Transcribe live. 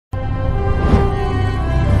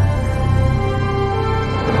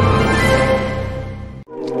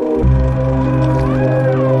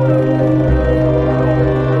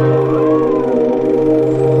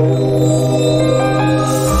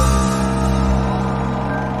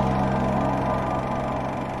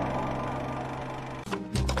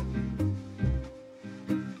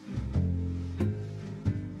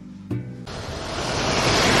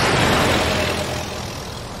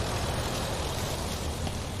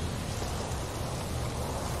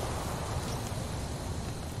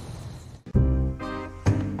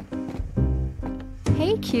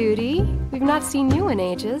Hey, cutie. We've not seen you in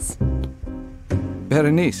ages.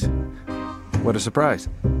 Berenice, what a surprise.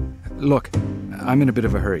 Look, I'm in a bit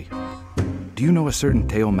of a hurry. Do you know a certain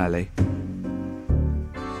Théo Mallet?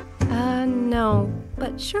 No.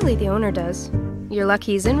 But surely the owner does. You're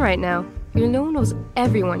lucky he's in right now. Your gnome knows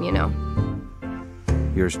everyone you know.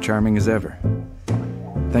 You're as charming as ever.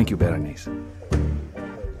 Thank you, Berenice.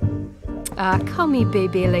 Call me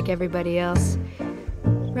baby like everybody else.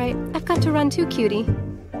 Right, I've got to run too, cutie.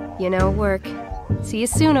 You know, work. See you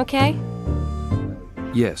soon, okay?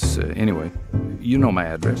 Yes, anyway, you know my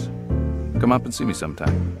address. Come up and see me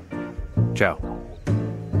sometime. Ciao.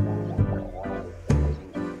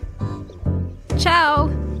 Ciao!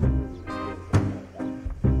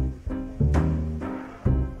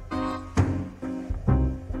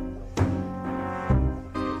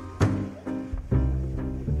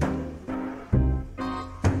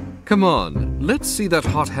 Come on, let's see that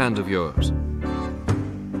hot hand of yours.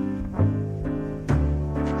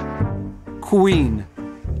 Queen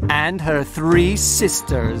and her 3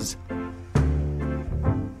 sisters.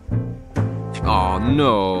 Oh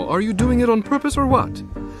no, are you doing it on purpose or what?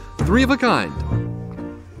 3 of a kind.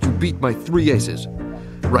 You beat my 3 aces.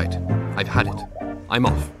 Right, I've had it. I'm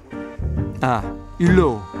off.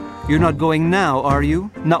 Hulot, you're not going now, are you?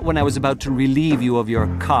 Not when I was about to relieve you of your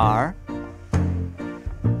car?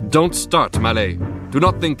 Don't start, Mallet. Do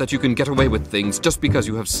not think that you can get away with things just because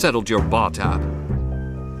you have settled your bar tab.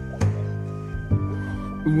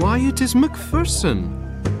 Why, it is Macpherson.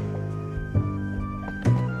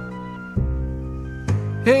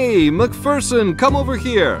 Hey, Macpherson, come over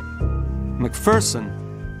here. Macpherson?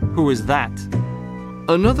 Who is that?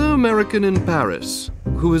 Another American in Paris,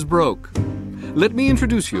 who is broke. Let me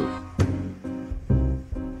introduce you.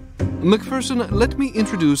 Macpherson, let me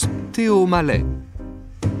introduce Théo Mallet.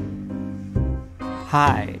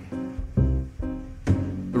 Hi.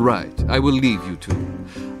 Right, I will leave you two.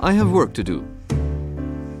 I have work to do.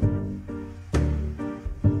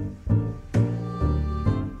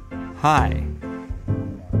 Hi.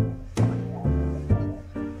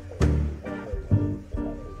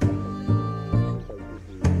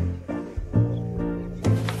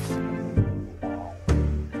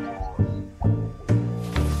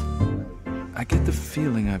 I get the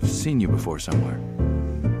feeling I've seen you before somewhere.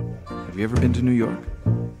 Have you ever been to New York?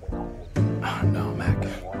 Oh, no, Mac.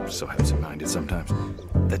 I'm so absent-minded sometimes.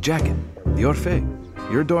 The jacket. The Orphée.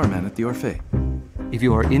 You're a doorman at the Orphée. If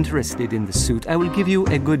you are interested in the suit, I will give you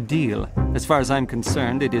a good deal. As far as I'm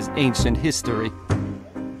concerned, it is ancient history.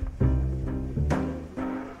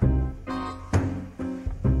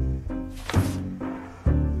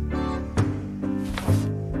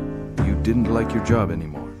 You didn't like your job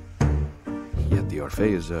anymore. Yet the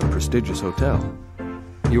Orphée is a prestigious hotel.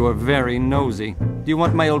 You are very nosy. Do you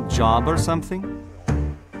want my old job or something?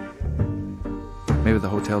 Maybe the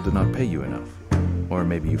hotel did not pay you enough. Or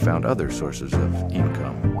maybe you found other sources of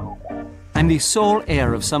income. I'm the sole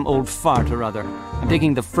heir of some old fart or other. I'm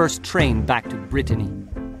taking the first train back to Brittany.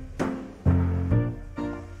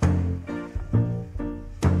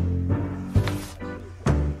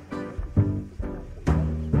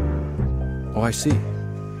 Oh, I see.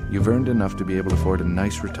 You've earned enough to be able to afford a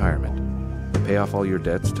nice retirement. Pay off all your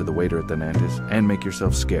debts to the waiter at the Nantes, and make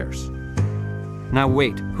yourself scarce. Now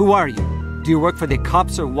wait, who are you? Do you work for the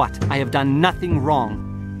cops or what? I have done nothing wrong.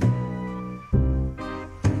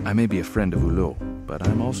 I may be a friend of Hulot, but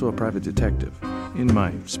I'm also a private detective, in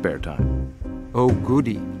my spare time. Oh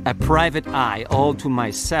goody, a private eye all to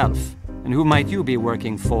myself. And who might you be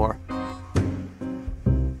working for?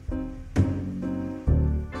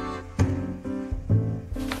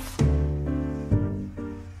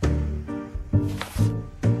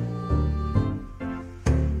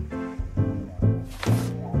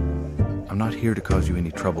 I'm not here to cause you any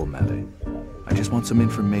trouble, Mallet. I just want some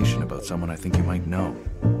information about someone I think you might know.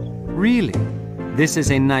 Really? This is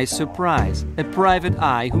a nice surprise. A private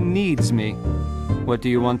eye who needs me. What do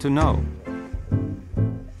you want to know?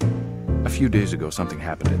 A few days ago, something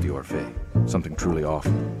happened at the Orphée. Something truly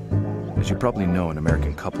awful. As you probably know, an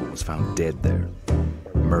American couple was found dead there.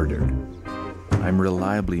 Murdered. I'm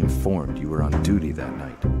reliably informed you were on duty that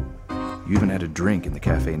night. You even had a drink in the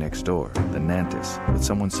cafe next door, the Nantes, with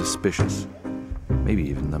someone suspicious. Maybe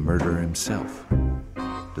even the murderer himself.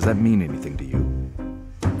 Does that mean anything to you?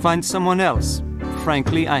 Find someone else.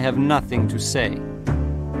 Frankly, I have nothing to say.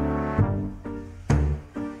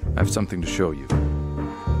 I have something to show you.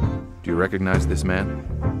 Do you recognize this man?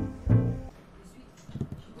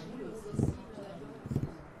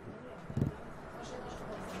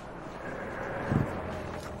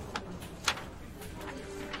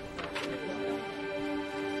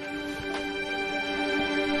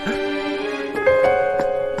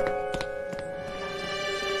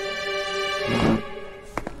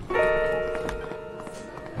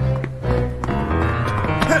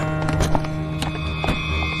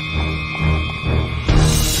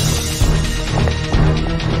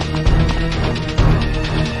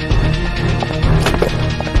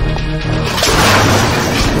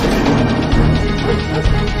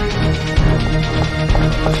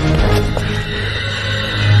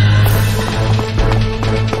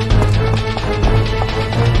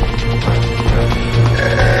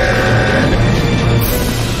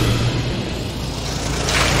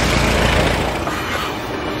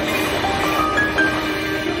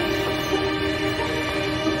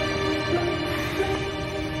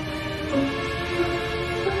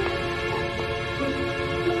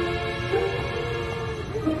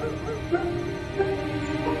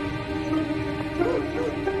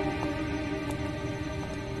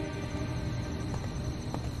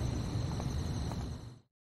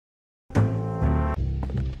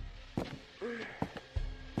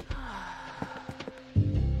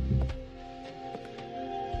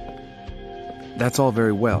 That's all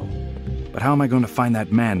very well. But how am I going to find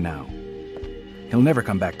that man now? He'll never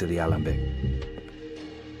come back to the Alembic.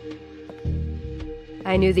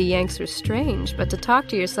 I knew the Yanks were strange, but to talk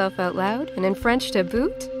to yourself out loud, and in French to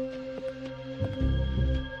boot?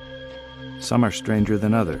 Some are stranger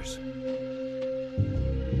than others.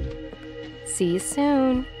 See you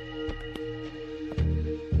soon.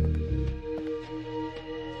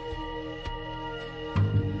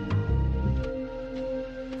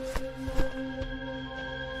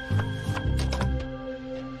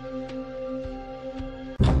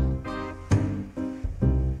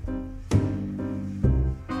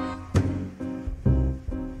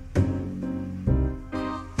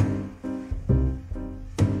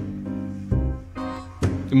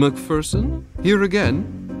 Macpherson? Here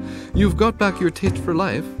again? You've got back your tit for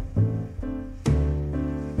life?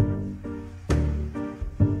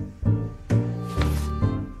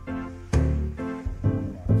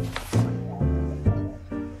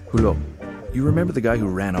 Hulot, you remember the guy who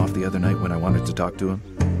ran off the other night when I wanted to talk to him?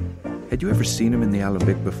 Had you ever seen him in the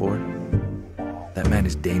Alembic before? That man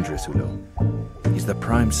is dangerous, Hulot. He's the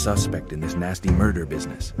prime suspect in this nasty murder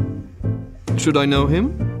business. Should I know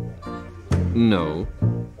him? No.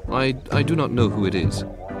 I do not know who it is.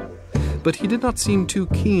 But he did not seem too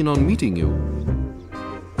keen on meeting you.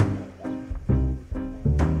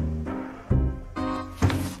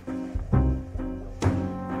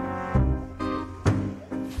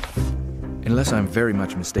 Unless I'm very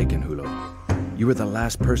much mistaken, Hulot, you were the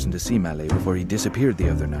last person to see Mallet before he disappeared the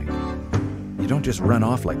other night. You don't just run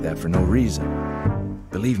off like that for no reason.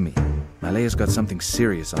 Believe me, Mallet has got something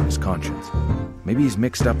serious on his conscience. Maybe he's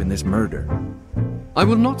mixed up in this murder. I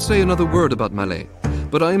will not say another word about Mallet,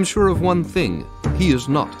 but I am sure of one thing. He is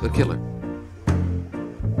not a killer.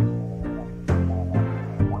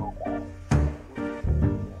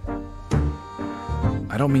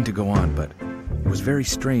 I don't mean to go on, but it was very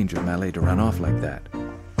strange of Mallet to run off like that.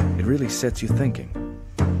 It really sets you thinking.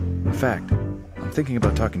 In fact, I'm thinking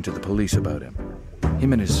about talking to the police about him.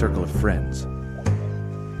 Him and his circle of friends.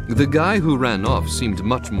 The guy who ran off seemed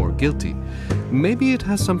much more guilty. Maybe it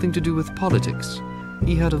has something to do with politics.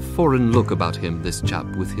 He had a foreign look about him, this chap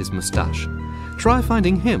with his mustache. Try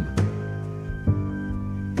finding him.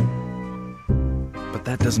 But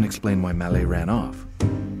that doesn't explain why Mallet ran off.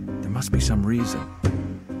 There must be some reason.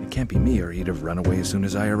 It can't be me, or he'd have run away as soon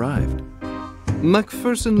as I arrived.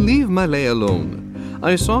 Macpherson, leave Mallet alone.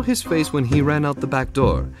 I saw his face when he ran out the back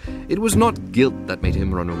door. It was not guilt that made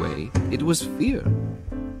him run away. It was fear.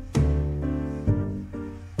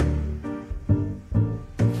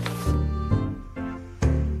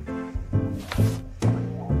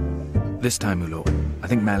 This time, Hulot, I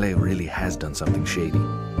think Mallet really has done something shady.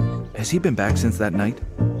 Has he been back since that night?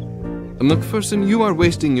 Macpherson, you are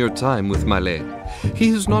wasting your time with Mallet.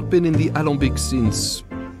 He has not been in the Alembic since...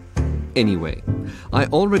 Anyway, I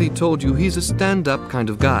already told you he's a stand-up kind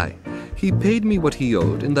of guy. He paid me what he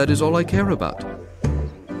owed, and that is all I care about.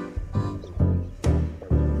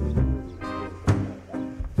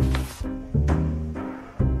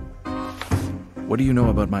 What do you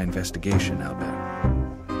know about my investigation, Albert?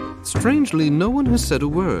 Strangely, no one has said a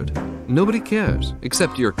word. Nobody cares,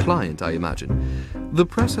 except your client, I imagine. The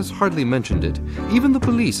press has hardly mentioned it. Even the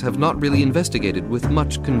police have not really investigated with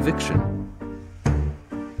much conviction.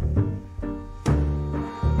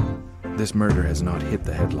 This murder has not hit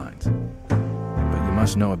the headlines. But you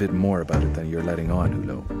must know a bit more about it than you're letting on,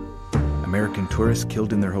 Hulot. American tourists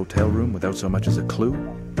killed in their hotel room without so much as a clue?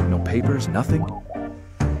 No papers, nothing?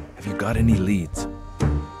 Have you got any leads?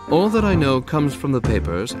 All that I know comes from the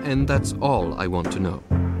papers, and that's all I want to know.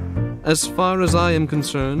 As far as I am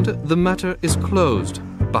concerned, the matter is closed.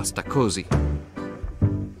 Basta così.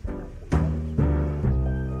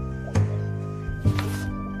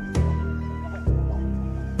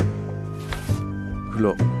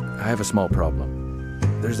 Hulot, I have a small problem.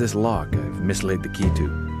 There's this lock I've mislaid the key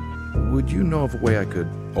to. Would you know of a way I could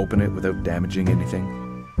open it without damaging anything?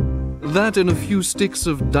 That and a few sticks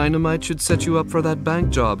of dynamite should set you up for that bank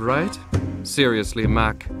job, right? Seriously,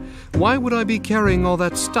 Mac. Why would I be carrying all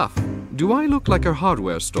that stuff? Do I look like a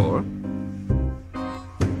hardware store?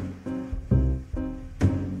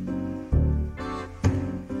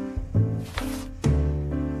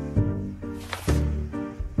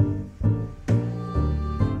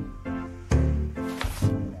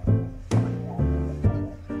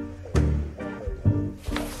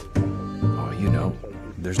 Oh, you know,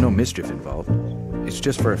 there's no mischief involved. It's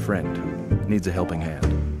just for a friend who needs a helping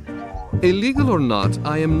hand. Illegal or not,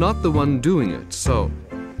 I am not the one doing it, so...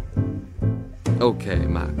 Okay,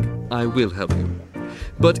 Mac, I will help you.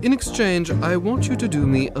 But in exchange, I want you to do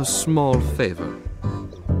me a small favor.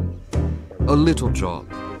 A little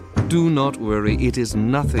job. Do not worry, it is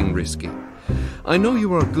nothing risky. I know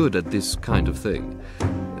you are good at this kind of thing.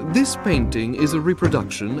 This painting is a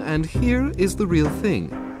reproduction, and here is the real thing.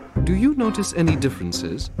 Do you notice any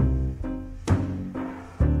differences?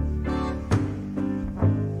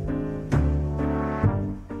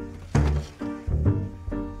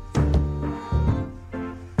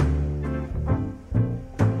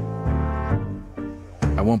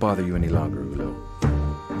 I won't bother you any longer, Ulo.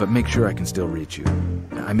 But make sure I can still reach you.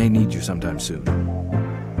 I may need you sometime soon.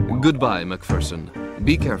 Goodbye, Macpherson.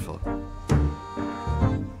 Be careful.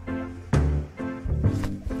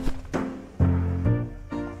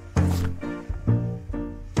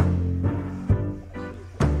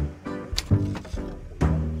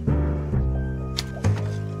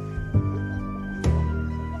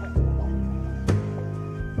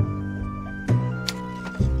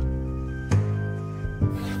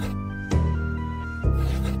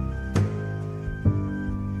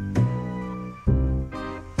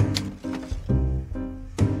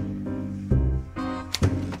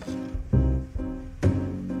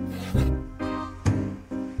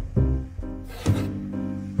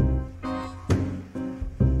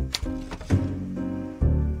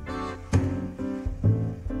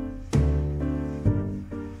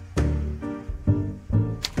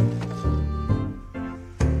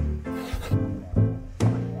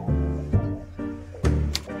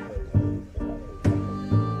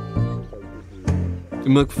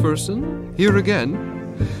 Macpherson? Here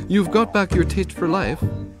again? You've got back your taste for life.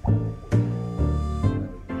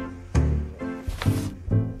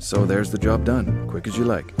 So there's the job done, quick as you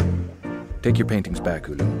like. Take your paintings back,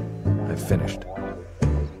 Ulo. I've finished.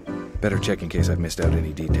 Better check in case I've missed out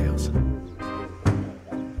any details.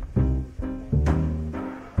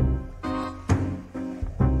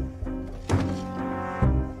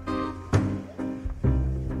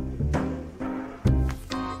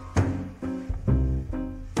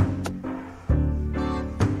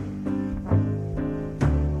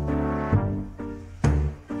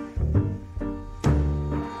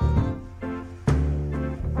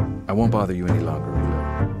 I won't bother you any longer,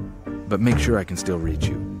 Ulo. But make sure I can still reach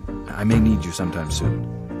you. I may need you sometime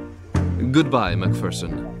soon. Goodbye,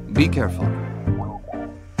 Macpherson. Be careful.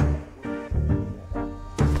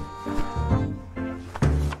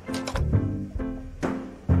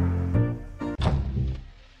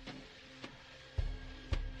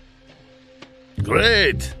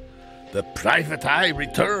 Great! The private eye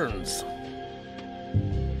returns.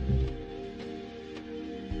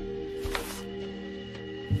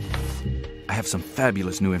 I have some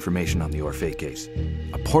fabulous new information on the Orphée case.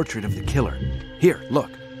 A portrait of the killer. Here,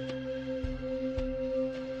 look.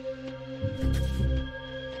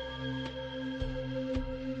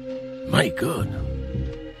 My God,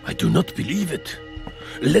 I do not believe it.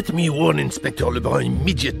 Let me warn Inspector Lebrun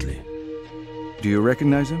immediately. Do you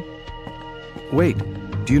recognize him? Wait,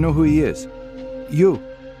 do you know who he is? You.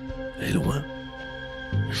 Elouin?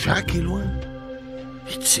 Jacques Elouin?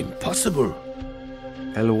 It's impossible.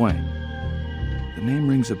 Elouin. The name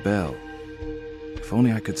rings a bell. If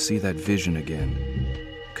only I could see that vision again.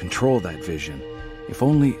 Control that vision. If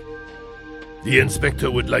only... The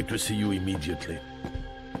inspector would like to see you immediately.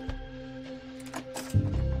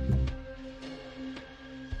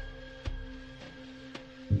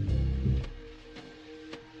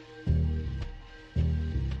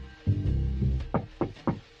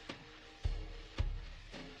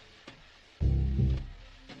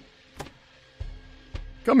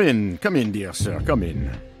 Come in, dear sir, come in.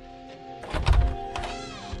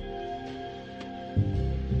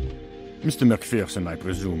 Mr. Macpherson, I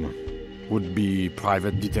presume, would be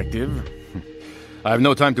private detective? I have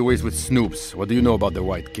no time to waste with snoops. What do you know about the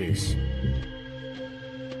White case?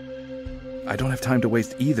 I don't have time to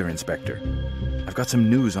waste either, Inspector. I've got some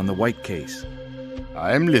news on the White case.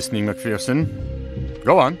 I am listening, Macpherson.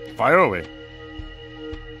 Go on, fire away.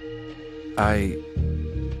 I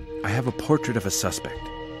have a portrait of a suspect.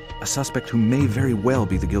 A suspect who may very well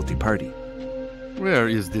be the guilty party. Where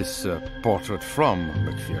is this portrait from,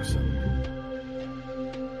 Macpherson?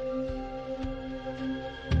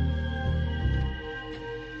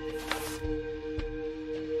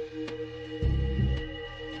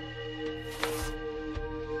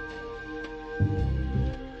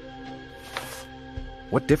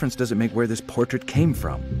 What difference does it make where this portrait came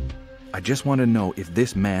from? I just want to know if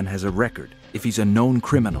this man has a record, if he's a known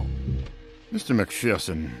criminal. Mr.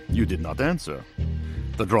 Macpherson, you did not answer.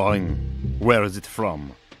 The drawing, where is it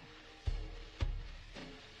from?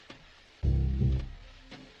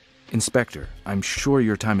 Inspector, I'm sure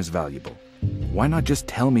your time is valuable. Why not just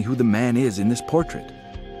tell me who the man is in this portrait?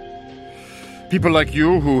 People like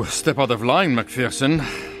you who step out of line, Macpherson,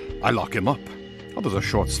 I lock him up. How does a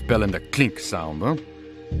short spell and a clink sound, huh?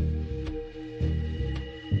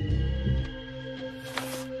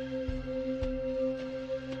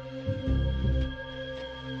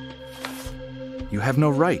 You have no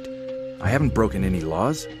right. I haven't broken any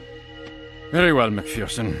laws. Very well,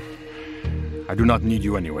 Macpherson. I do not need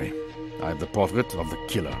you anyway. I have the portrait of the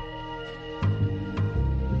killer.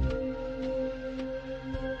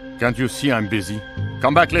 Can't you see I'm busy?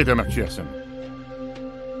 Come back later, Macpherson.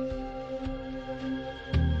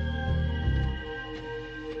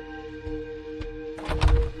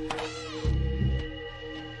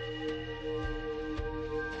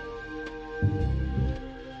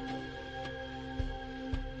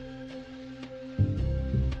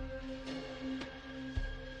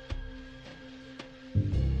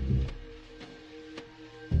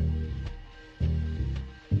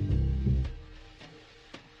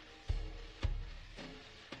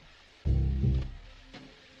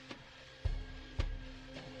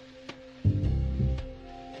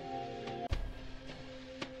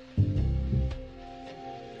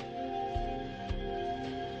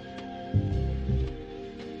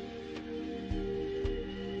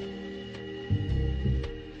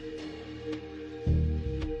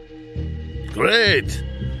 Great!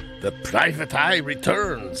 The private eye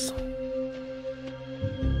returns.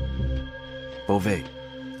 Beauvais,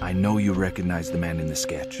 I know you recognize the man in the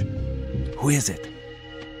sketch. Who is it?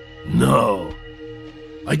 No,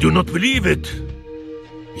 I do not believe it.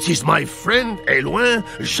 It is my friend Eloin,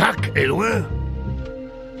 Jacques Eloin.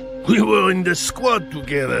 We were in the squad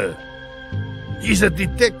together. He's a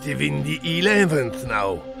detective in the 11th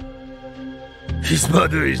now. His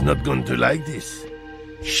mother is not going to like this.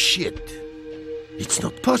 Shit. It's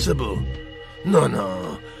not possible.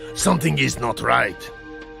 No. Something is not right.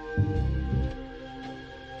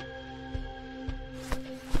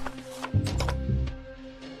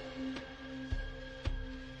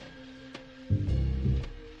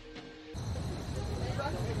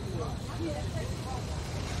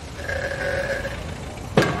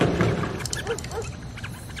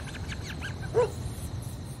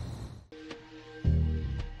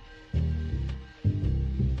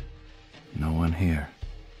 No one here.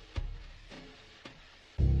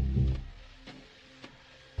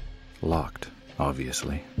 Locked,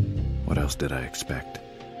 obviously. What else did I expect?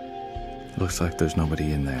 Looks like there's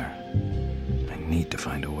nobody in there. I need to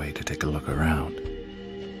find a way to take a look around.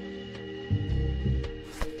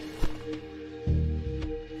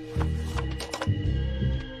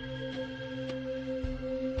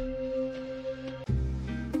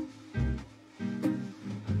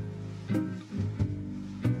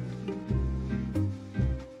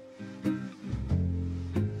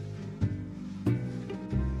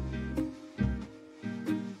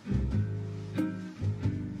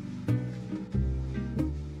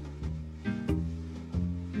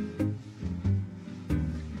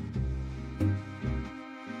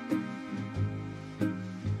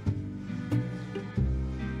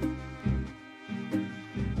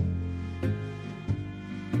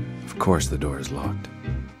 Of course the door is locked.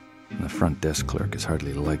 And the front desk clerk is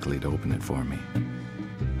hardly likely to open it for me.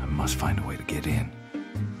 I must find a way to get in.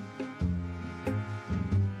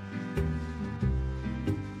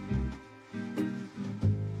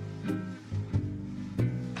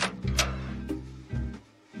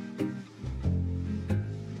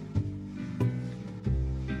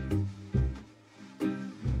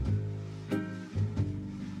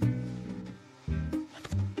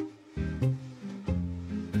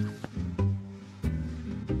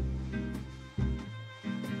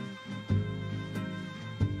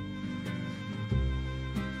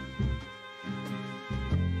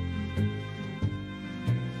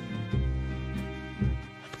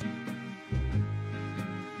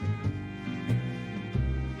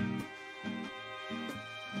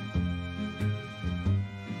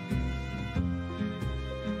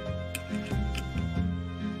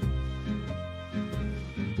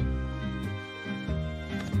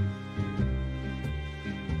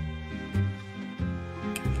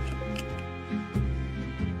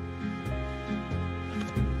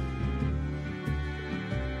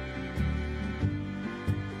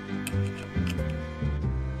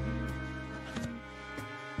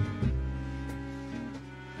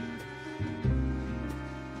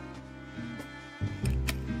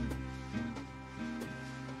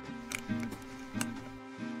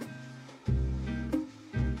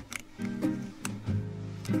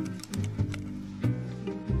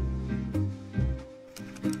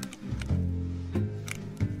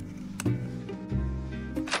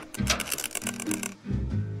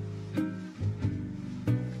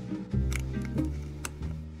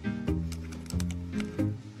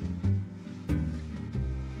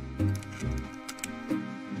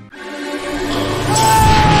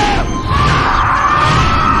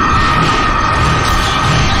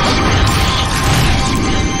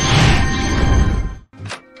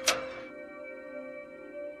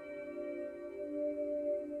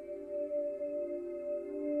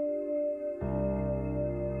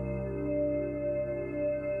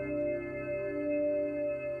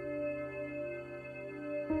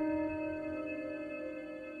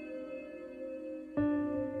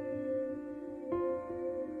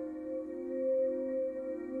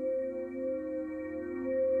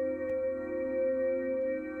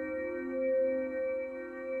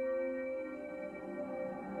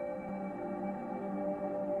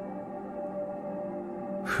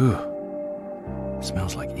 Whew.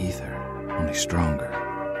 Smells like ether, only stronger.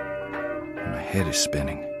 And my head is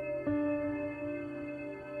spinning.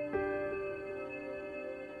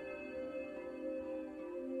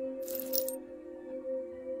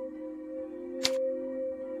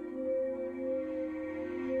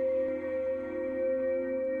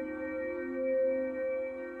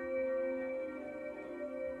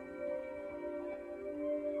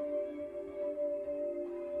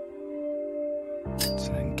 It's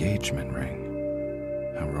an engagement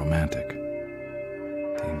ring. How romantic.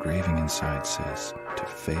 The engraving inside says, "To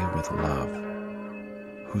Faye with love."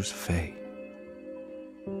 Who's Faye?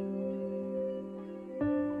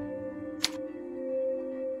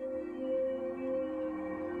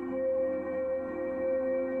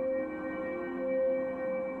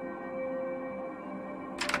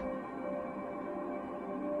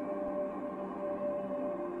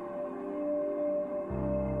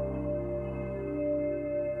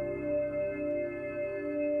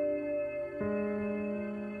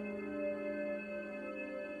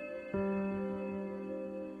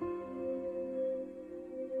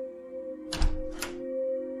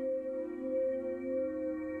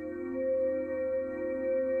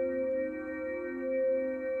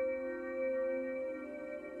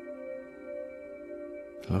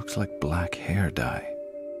 Looks like black hair dye.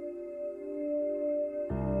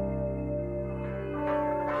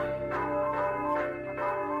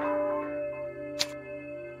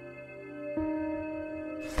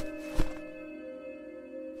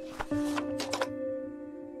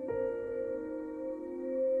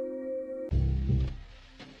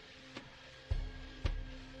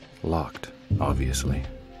 Locked, obviously.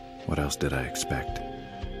 What else did I expect?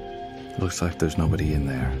 Looks like there's nobody in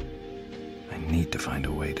there. I need to find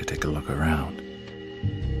a way to take a look around.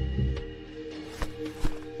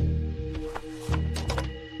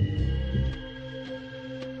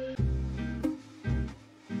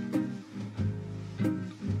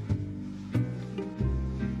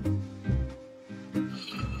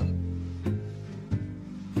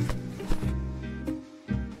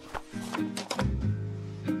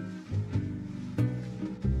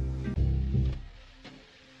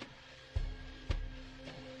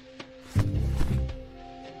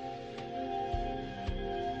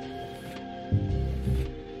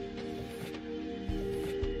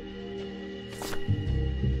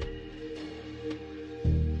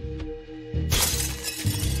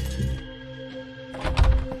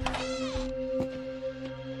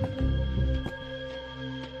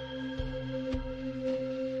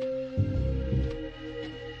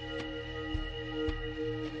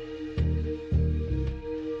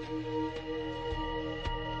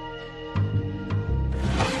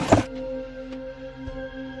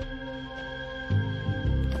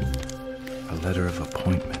 Letter of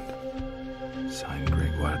appointment. Signed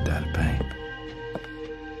Gregoire d'Alpin.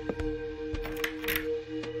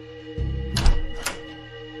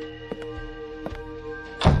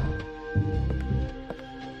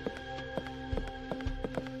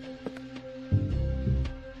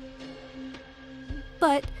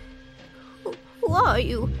 But who are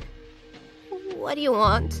you? What do you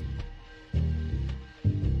want?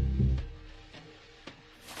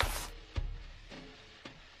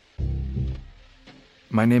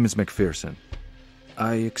 My name is Macpherson.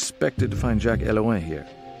 I expected to find Jacques Elouin here.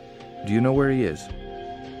 Do you know where he is?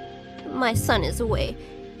 My son is away.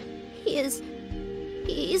 He's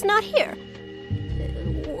not here.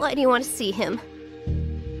 Why do you want to see him?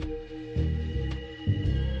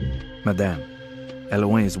 Madame,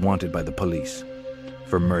 Elouin is wanted by the police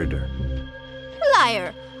for murder.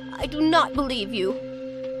 Liar! I do not believe you.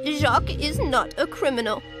 Jacques is not a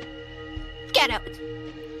criminal. Get out!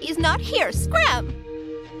 He's not here. Scram!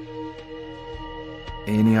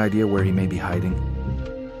 Any idea where he may be hiding?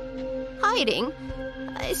 Hiding?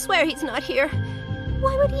 I swear he's not here.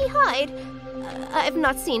 Why would he hide? I've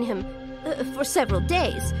not seen him for several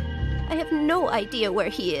days. I have no idea where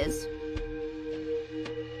he is.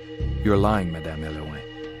 You're lying, Madame Elouin.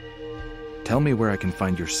 Tell me where I can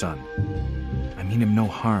find your son. I mean him no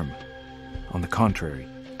harm. On the contrary,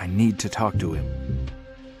 I need to talk to him.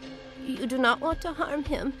 You do not want to harm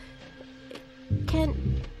him. Can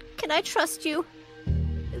I trust you?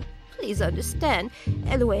 Please understand,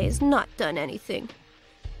 Elouin has not done anything.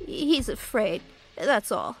 He's afraid,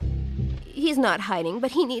 that's all. He's not hiding, but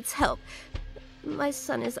he needs help. My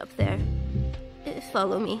son is up there.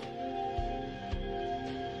 Follow me.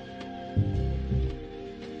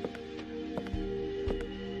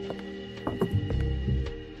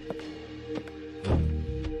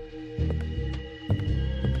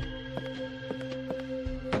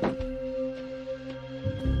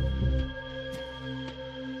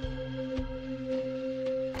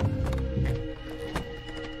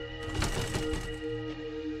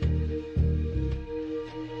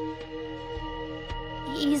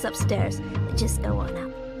 He's upstairs. Just go on up.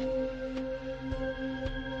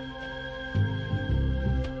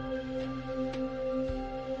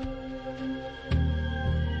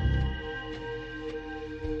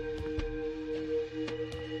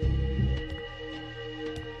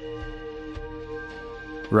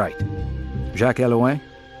 Right. Jacques Elouin,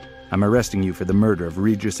 I'm arresting you for the murder of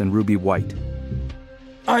Regis and Ruby White.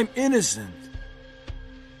 I'm innocent.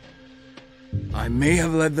 I may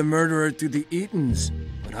have led the murderer to the Eatons,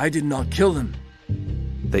 but I did not kill them.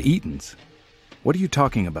 The Eatons? What are you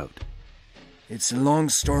talking about? It's a long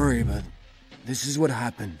story, but this is what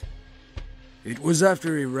happened. It was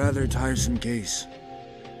after a rather tiresome case.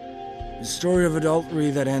 A story of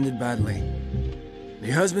adultery that ended badly.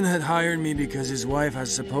 The husband had hired me because his wife had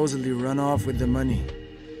supposedly run off with the money.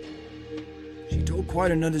 She told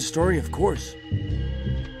quite another story, of course.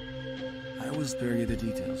 I will spare you the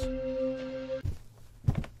details.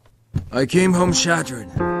 I came home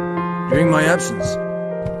shattered. During my absence,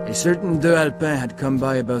 a certain De Alpin had come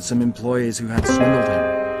by about some employees who had swindled him.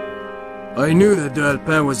 I knew that De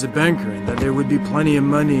Alpin was a banker and that there would be plenty of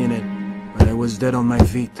money in it, but I was dead on my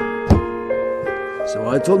feet. So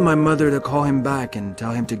I told my mother to call him back and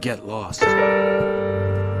tell him to get lost.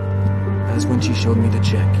 That's when she showed me the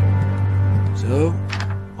check. So,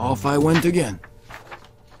 off I went again.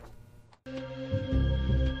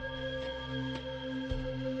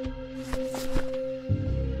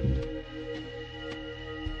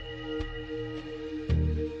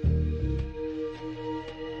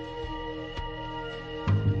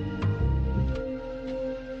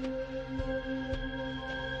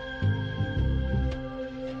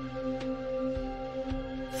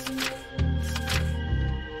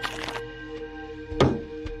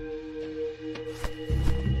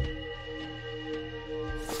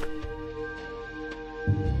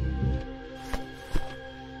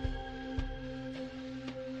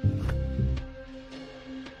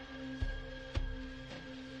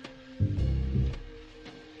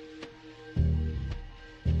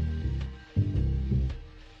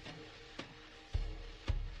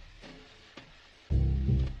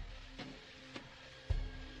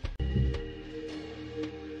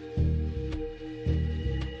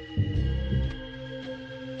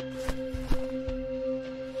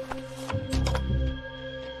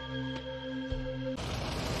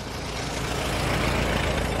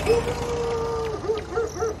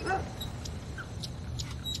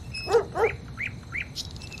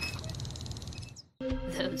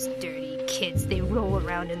 Those dirty kids, they roll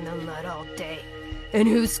around in the mud all day. And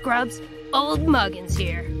who scrubs? Old Muggins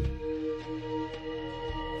here.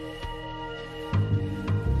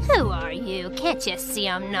 Who are you? Can't you see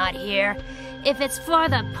I'm not here? If it's for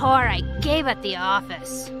the poor, I gave at the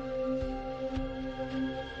office.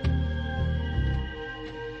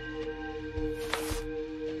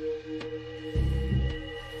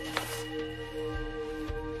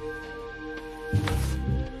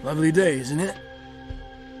 Lovely day, isn't it?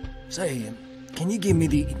 Say, can you give me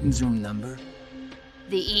the Eaton's room number?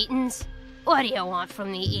 The Eatons? What do you want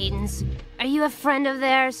from the Eatons? Are you a friend of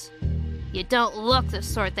theirs? You don't look the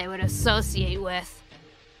sort they would associate with.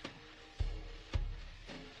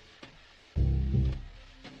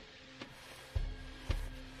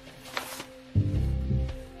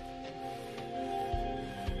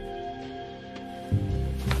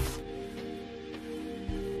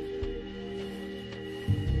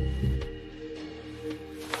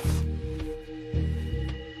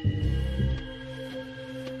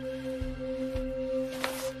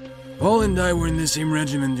 Paul and I were in the same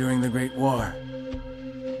regiment during the Great War.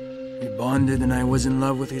 We bonded and I was in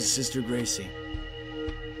love with his sister Gracie.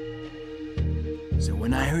 So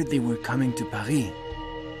when I heard they were coming to Paris,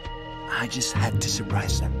 I just had to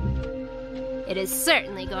surprise them. It is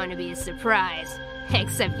certainly going to be a surprise.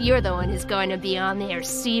 Except you're the one who's going to be on the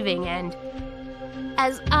receiving end.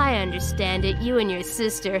 As I understand it, you and your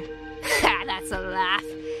sister... Ha, that's a laugh.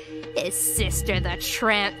 His sister, the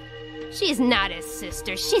tramp. She's not his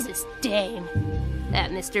sister, she's his dame.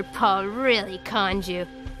 That Mr. Paul really conned you.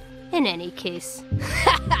 In any case,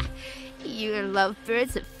 your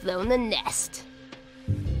lovebirds have flown the nest.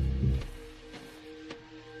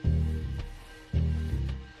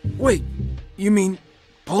 Wait, you mean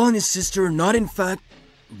Paul and his sister are not in fact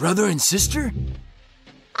brother and sister?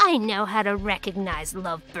 I know how to recognize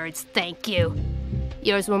lovebirds, thank you.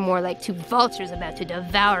 Yours were more like two vultures about to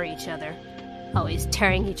devour each other. Always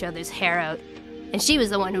tearing each other's hair out. And she was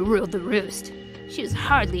the one who ruled the roost. She was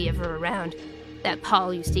hardly ever around. That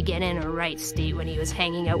Paul used to get in a right state when he was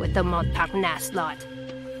hanging out with the Montparnasse lot.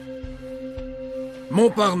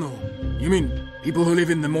 Montparnasse? You mean people who live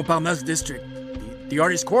in the Montparnasse district? The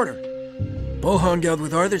artist quarter? Bo hung out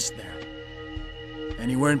with others there.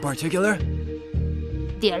 Anywhere in particular?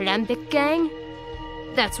 The Olympic gang?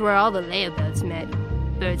 That's where all the layabouts met.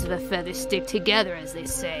 Birds of a feather stick together, as they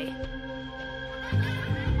say.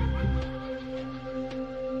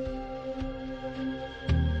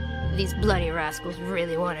 These bloody rascals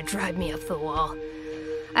really want to drive me up the wall.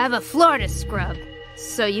 I have a floor to scrub.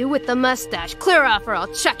 So you with the mustache, clear off or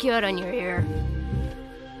I'll chuck you out on your ear.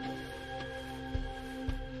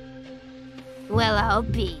 Well, I'll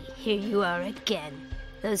be. Here you are again.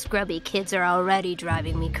 Those grubby kids are already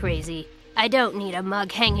driving me crazy. I don't need a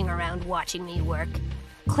mug hanging around watching me work.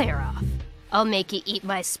 Clear off. I'll make you eat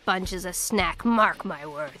my sponge as a snack, mark my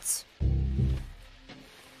words.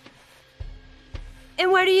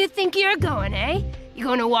 And where do you think you're going, eh? You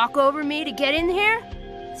gonna walk over me to get in here?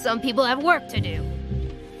 Some people have work to do.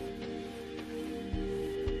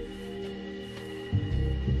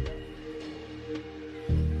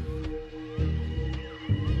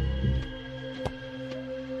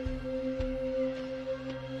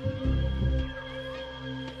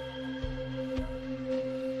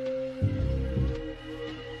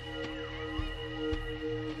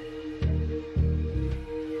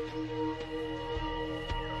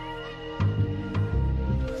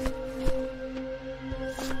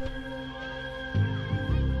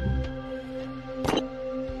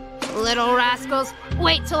 Little rascals,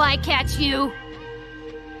 wait till I catch you.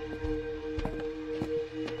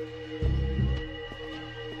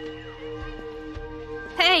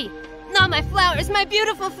 Hey, not my flowers, my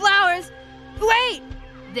beautiful flowers. Wait!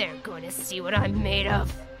 They're going to see what I'm made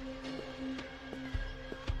of.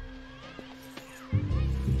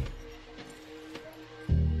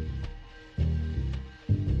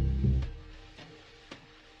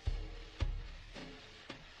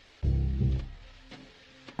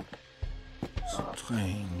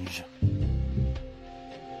 Strange.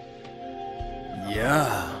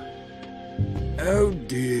 Yeah. Oh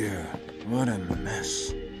dear, what a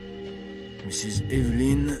mess. Mrs.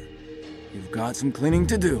 Evelyn, you've got some cleaning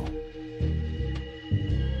to do.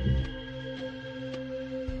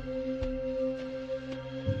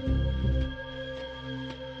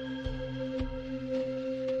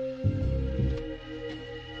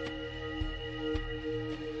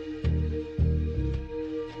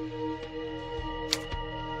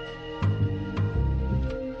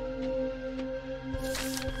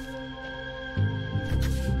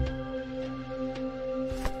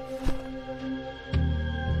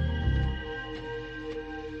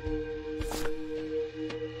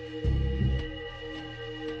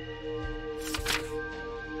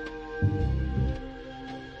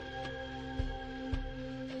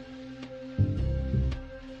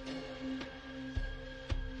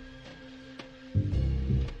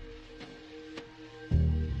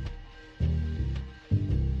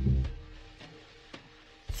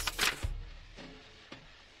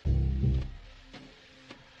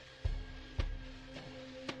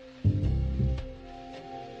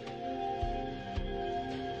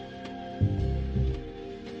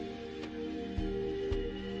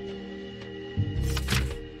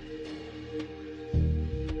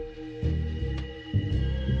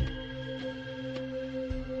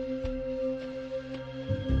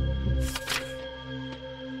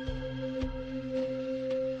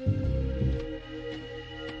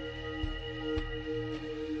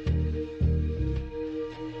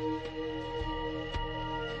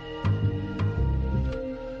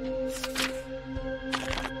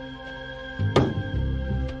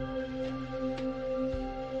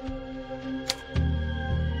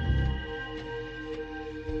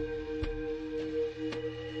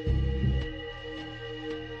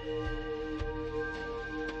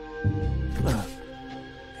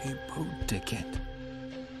 Ticket.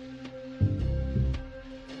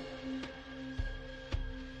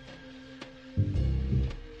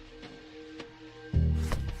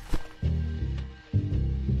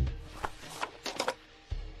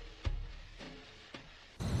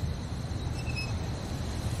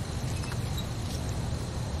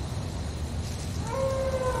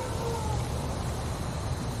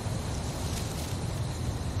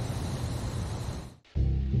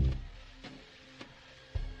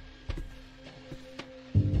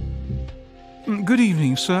 Good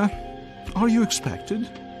evening, sir. Are you expected?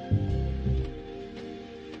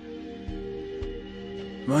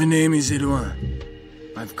 My name is Edouin.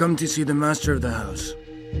 I've come to see the master of the house.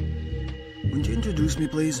 Would you introduce me,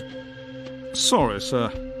 please? Sorry, sir.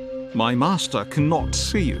 My master cannot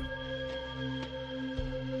see you.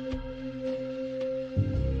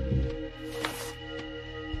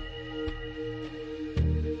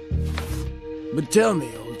 But tell me,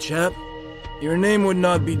 old chap, Your name would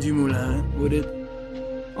not be Dumoulin, would it?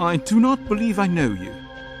 I do not believe I know you.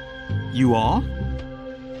 You are?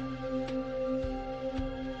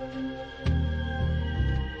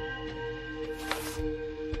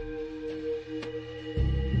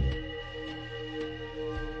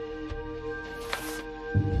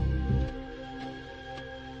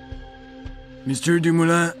 Mr.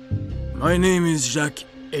 Dumoulin, my name is Jacques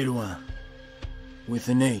Eloin, with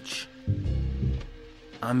an H.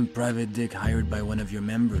 I'm Private Dick hired by one of your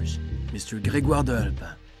members, Mr. Grégoire de Alpin.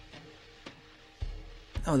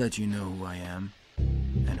 Now that you know who I am,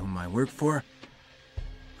 and whom I work for,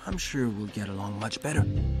 I'm sure we'll get along much better.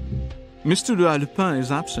 Mr. de Alpin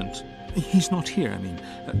is absent. He's not here, I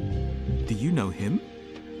mean. Do you know him?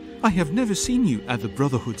 I have never seen you at the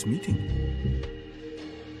Brotherhood's meeting.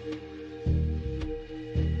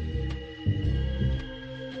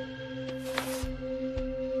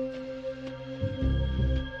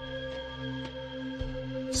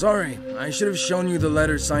 Sorry, I should have shown you the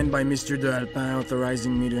letter signed by Mr. de Alpin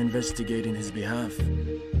authorizing me to investigate in his behalf.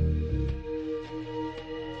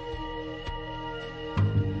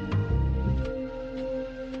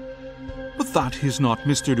 But that is not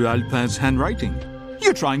Mr. de Alpin's handwriting.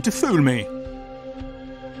 You're trying to fool me.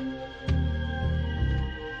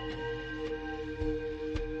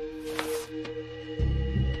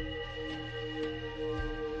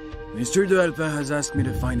 Mr. de Alpin has asked me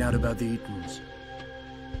to find out about the Eatons.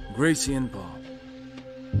 Gracie and Paul.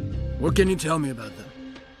 What can you tell me about them?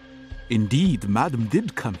 Indeed, Madam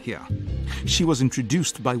did come here. She was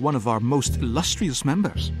introduced by one of our most illustrious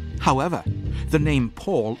members. However, the name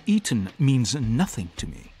Paul Eaton means nothing to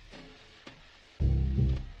me.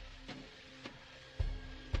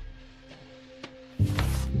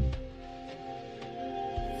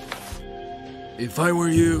 If I were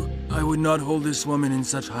you, I would not hold this woman in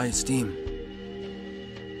such high esteem.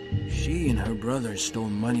 She and her brother stole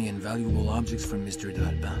money and valuable objects from Mr. de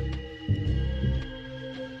Alpin.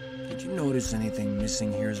 Did you notice anything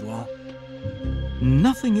missing here as well?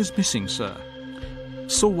 Nothing is missing, sir.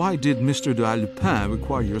 So why did Mr. de Alpin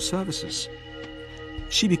require your services?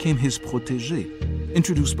 She became his protégée,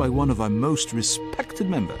 introduced by one of our most respected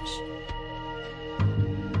members.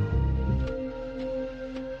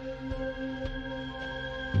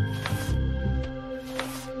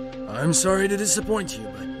 I'm sorry to disappoint you,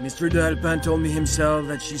 but Mr. de Alpin told me himself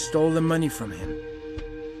that she stole the money from him.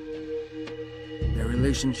 Their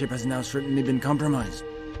relationship has now certainly been compromised.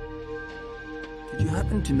 Did you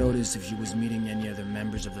happen to notice if she was meeting any other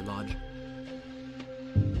members of the lodge?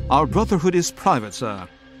 Our brotherhood is private, sir.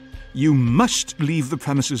 You must leave the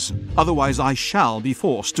premises, otherwise I shall be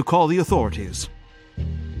forced to call the authorities.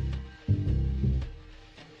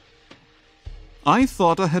 I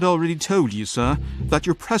thought I had already told you, sir, that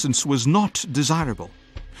your presence was not desirable.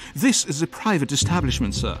 This is a private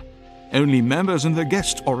establishment, sir. Only members and their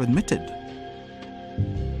guests are admitted.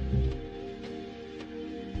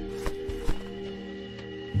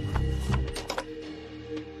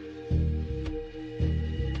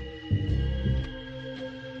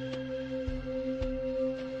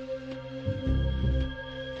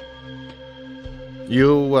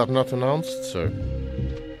 You were not announced, sir.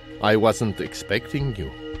 I wasn't expecting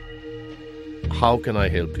you. How can I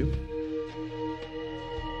help you?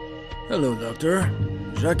 Hello, Doctor.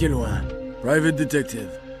 Jacques Eloin, private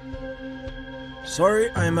detective.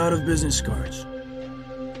 Sorry, I am out of business cards.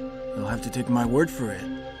 You'll have to take my word for it.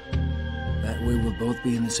 That way we'll both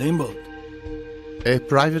be in the same boat. A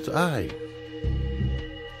private eye.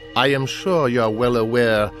 I am sure you are well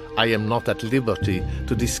aware I am not at liberty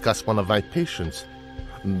to discuss one of my patients.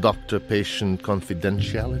 Doctor-patient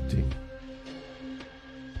confidentiality.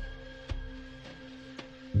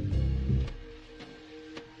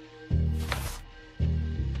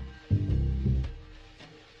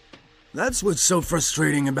 That's what's so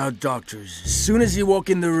frustrating about doctors. As soon as you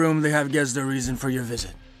walk in the room, they have guessed the reason for your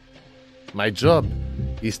visit. My job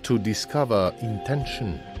is to discover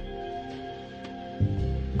intention.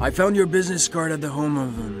 I found your business card at the home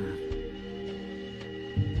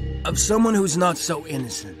of someone who's not so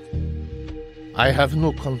innocent. I have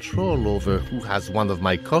no control over who has one of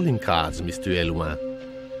my calling cards, Mr. Eloin.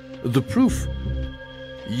 The proof?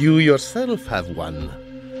 You yourself have one.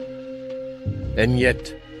 And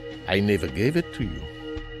yet, I never gave it to you.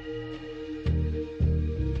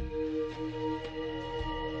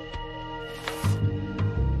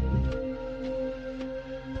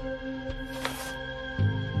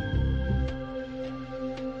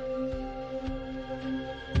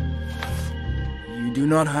 You do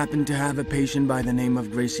not happen to have a patient by the name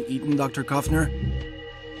of Gracie Eaton, Dr. Kaufner?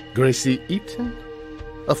 Gracie Eaton?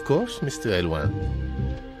 Of course, Mr. Eloin.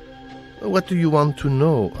 What do you want to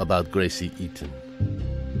know about Gracie Eaton?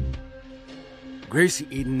 Gracie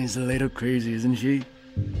Eaton is a little crazy, isn't she?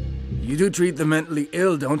 You do treat the mentally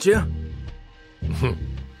ill, don't you?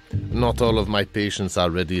 Not all of my patients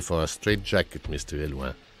are ready for a straitjacket, Mr.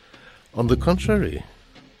 Elouin. On the contrary,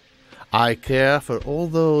 I care for all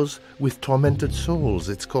those with tormented souls.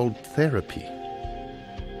 It's called therapy.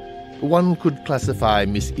 One could classify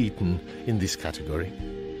Miss Eaton in this category.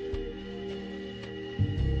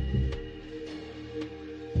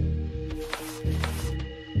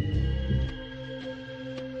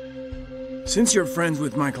 Since you're friends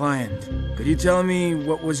with my client, could you tell me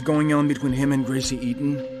what was going on between him and Gracie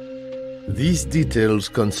Eaton? These details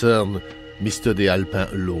concern Mr. de Alpin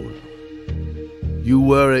alone. You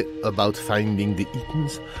worry about finding the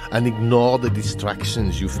Eatons and ignore the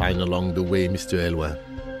distractions you find along the way, Mr. Elouin.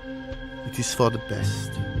 It is for the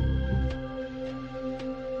best.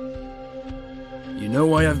 You know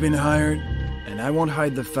why I've been hired, and I won't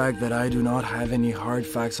hide the fact that I do not have any hard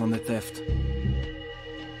facts on the theft.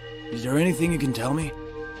 Is there anything you can tell me?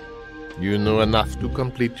 You know enough to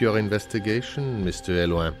complete your investigation, Mr.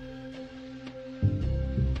 Elouin.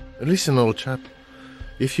 Listen, old chap.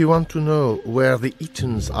 If you want to know where the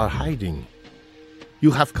Eatons are hiding,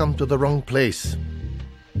 you have come to the wrong place.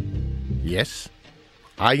 Yes,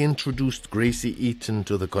 I introduced Gracie Eaton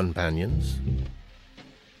to the companions.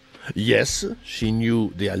 Yes, she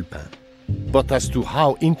knew the Alpin. But as to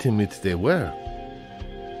how intimate they were,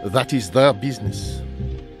 that is their business.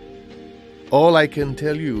 All I can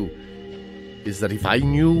tell you is that if I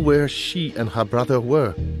knew where she and her brother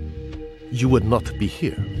were, you would not be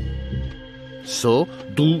here. So,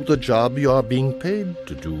 do the job you are being paid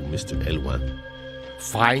to do, Mr. Elouin.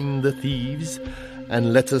 Find the thieves,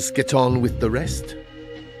 and let us get on with the rest.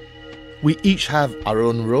 We each have our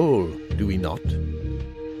own role, do we not?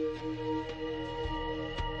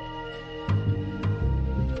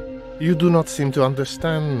 You do not seem to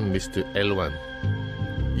understand, Mr. Elouin.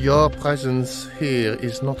 Your presence here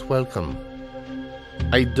is not welcome.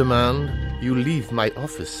 I demand you leave my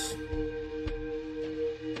office.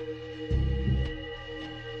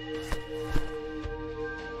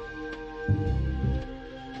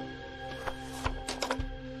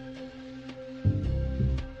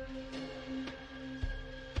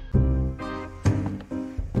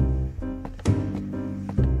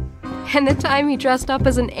 And the time he dressed up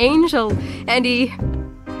as an angel, and he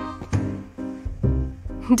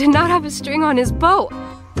did not have a string on his bow.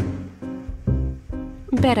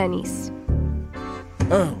 Berenice.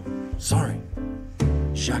 Oh, sorry.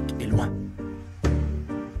 Jacques Elouin.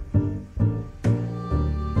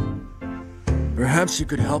 Perhaps you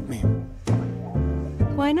could help me.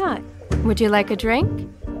 Why not? Would you like a drink?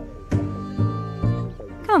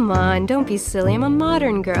 Come on, don't be silly. I'm a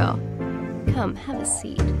modern girl. Come, have a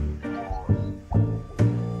seat.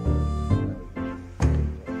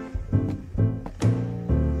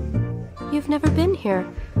 You've never been here.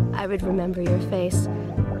 I would remember your face.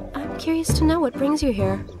 I'm curious to know what brings you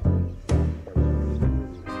here.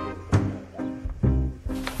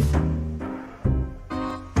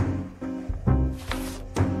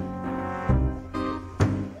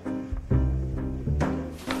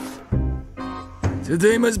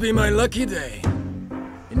 Today must be my lucky day.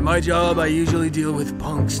 In my job, I usually deal with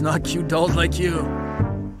punks, not cute dolls like you.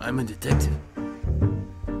 I'm a detective.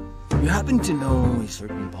 You happen to know a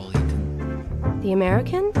certain Paul Eaton? The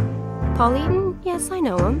American? Paul Eaton? Yes, I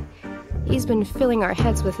know him. He's been filling our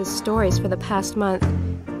heads with his stories for the past month.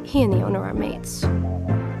 He and the owner are mates.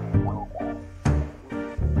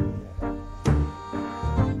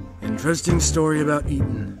 Interesting story about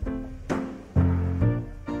Eaton.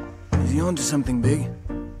 Is he on to something big?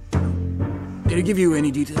 Did he give you any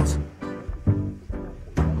details?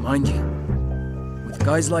 Mind you, with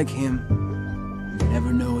guys like him, you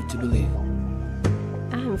never know what to believe.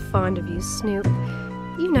 I'm fond of you, Snoop.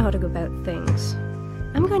 You know how to go about things.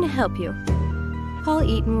 I'm going to help you. Paul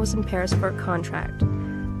Eaton was in Paris for a contract.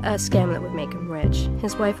 A scam that would make him rich.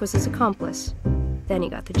 His wife was his accomplice. Then he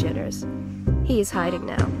got the jitters. He's hiding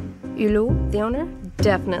now. Hulot, the owner,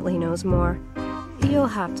 definitely knows more. You'll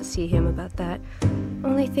have to see him about that.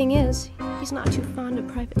 Only thing is, he's not too fond of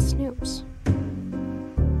private snoops.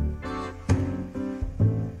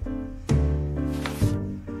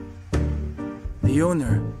 The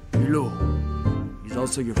owner, Hulot, is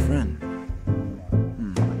also your friend.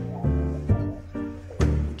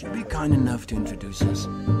 Would you be kind enough to introduce us?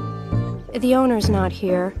 The owner's not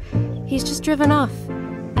here. He's just driven off.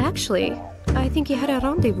 Actually, I think he had a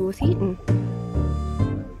rendezvous with Eaton.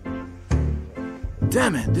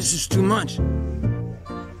 Damn it, this is too much.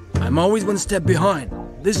 I'm always one step behind.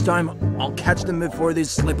 This time, I'll catch them before they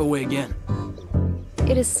slip away again.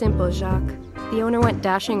 It is simple, Jacques. The owner went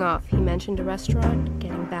dashing off. He mentioned a restaurant,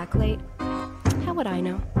 getting back late. How would I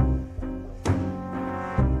know?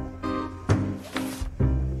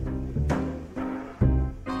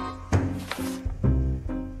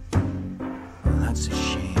 Well, that's a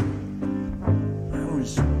shame. I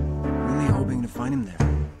was really hoping to find him there.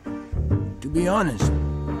 To be honest,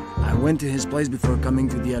 I went to his place before coming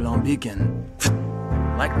to the Alembic and...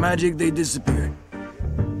 like magic, they disappeared.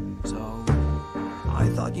 So, I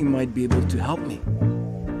thought you might be able to help me.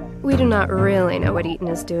 We do not really know what Eaton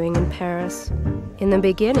is doing in Paris. In the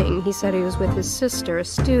beginning, he said he was with his sister, a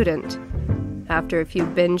student. After a few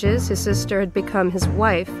binges, his sister had become his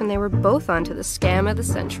wife, and they were both onto the scam of the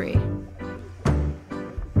century.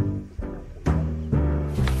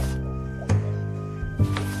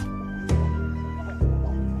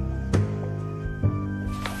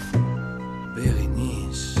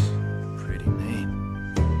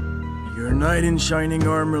 Knight in shining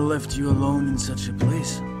armor left you alone in such a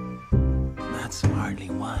place. That's hardly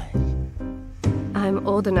wise. I'm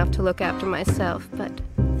old enough to look after myself, but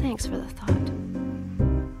thanks for the thought.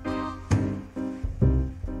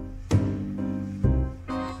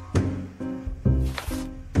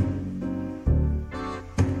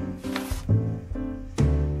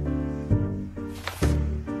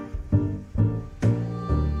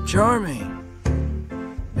 Charming.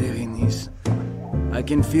 Berenice. I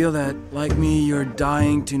can feel that, like me, you're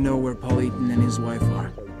dying to know where Paul Eaton and his wife are.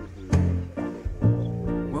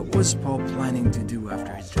 What was Paul planning to do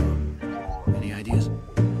after his job? Any ideas?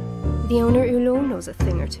 The owner, Hulot, knows a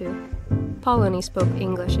thing or two. Paul only spoke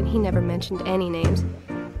English, and he never mentioned any names.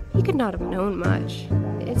 He could not have known much.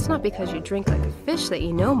 It's not because you drink like a fish that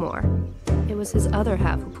you know more. It was his other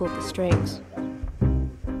half who pulled the strings.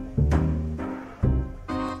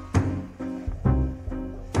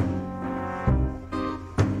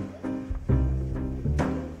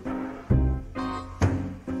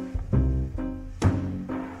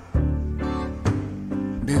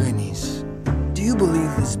 Berenice, do you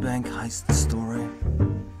believe this bank heist story?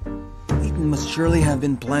 Eaton must surely have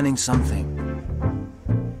been planning something.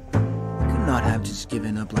 He could not have just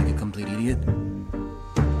given up like a complete idiot.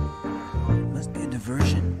 It must be a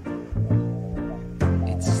diversion.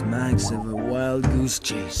 It smacks of a wild goose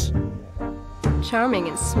chase. Charming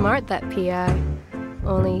and smart, that PI.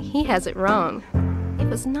 Only he has it wrong. It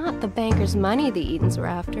was not the banker's money the Eatons were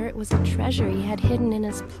after. It was a treasure he had hidden in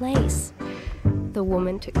his place. The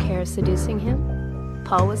woman took care of seducing him.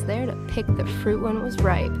 Paul was there to pick the fruit when it was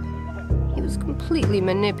ripe. He was completely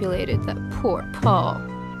manipulated, that poor Paul.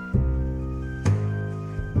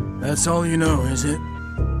 That's all you know, is it?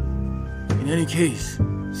 In any case,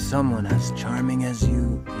 someone as charming as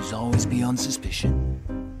you is always beyond suspicion.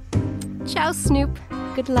 Ciao, Snoop.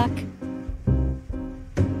 Good luck.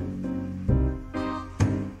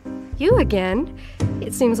 You again?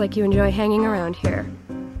 It seems like you enjoy hanging around here.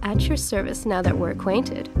 At your service now that we're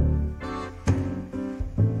acquainted.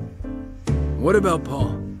 What about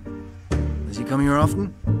Paul? Does he come here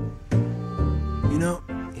often? You know,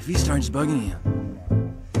 if he starts bugging you,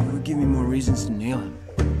 it would give me more reasons to nail him.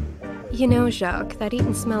 You know, Jacques, that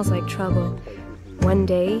Eaton smells like trouble. One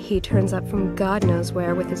day, he turns up from God knows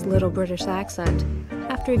where with his little British accent.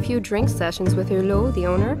 After a few drink sessions with Hulot, the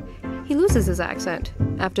owner, he loses his accent.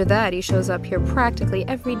 After that, he shows up here practically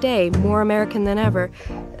every day, more American than ever.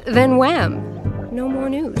 Then wham! No more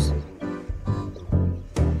news.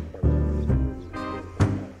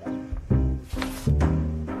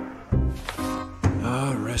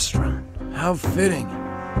 Ah, restaurant. How fitting.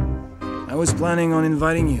 I was planning on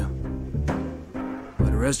inviting you.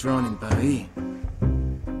 But a restaurant in Paris,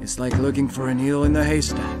 it's like looking for a needle in the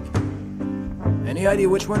haystack. Any idea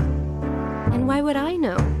which one? And why would I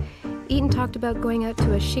know? Eaton talked about going out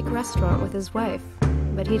to a chic restaurant with his wife,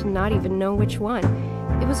 but he did not even know which one.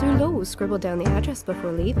 It was Hulot who scribbled down the address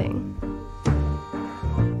before leaving.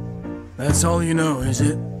 That's all you know, is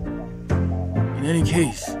it? In any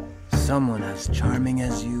case, someone as charming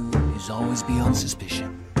as you is always beyond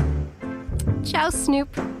suspicion. Ciao,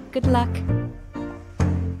 Snoop. Good luck.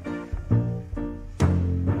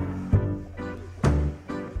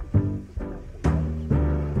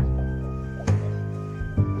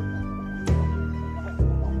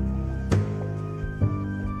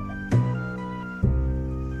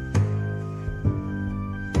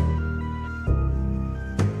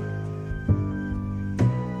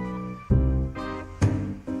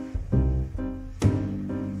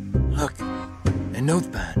 Look, a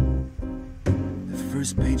notepad. The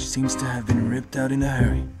first page seems to have been ripped out in a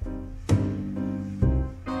hurry.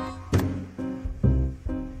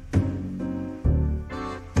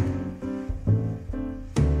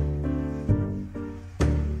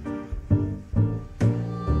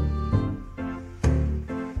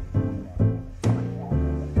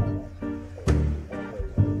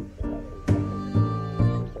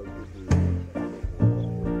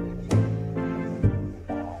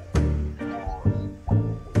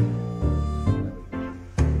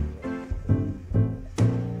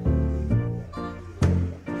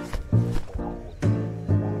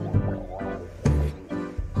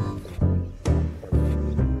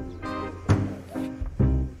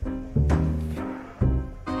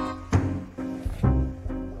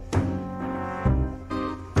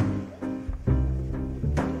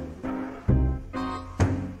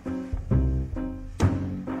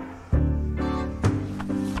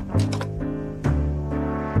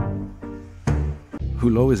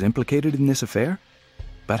 Hulot is implicated in this affair?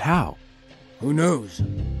 But how? Who knows?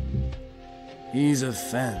 He's a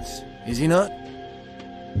fence, is he not?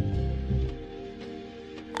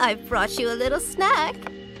 I've brought you a little snack.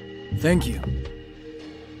 Thank you.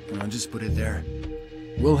 I'll just put it there.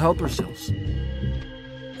 We'll help ourselves.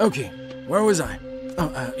 Okay, where was I?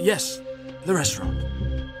 Oh, yes, the restaurant.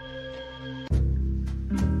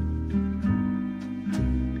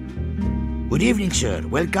 Good evening, sir.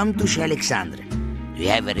 Welcome to Chez Alexandre. Do you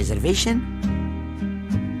have a reservation?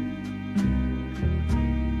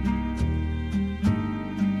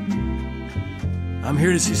 I'm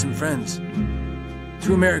here to see some friends.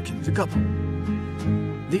 2 Americans, a couple.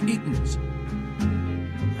 The Eatons.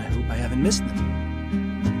 I hope I haven't missed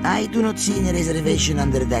them. I do not see any reservation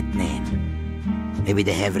under that name. Maybe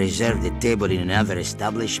they have reserved a table in another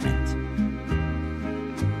establishment.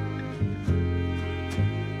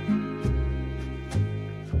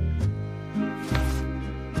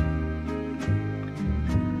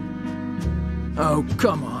 Oh,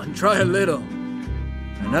 come on, try a little.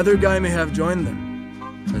 Another guy may have joined them.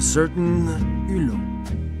 A certain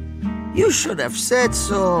Hulot. You should have said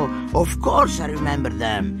so. Of course I remember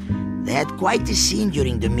them. They had quite a scene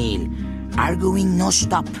during the meal, arguing no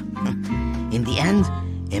stop. In the end,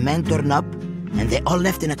 a man turned up, and they all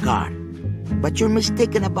left in a car. But you're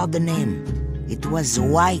mistaken about the name. It was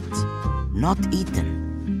White, not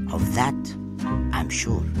Eaton. Of that, I'm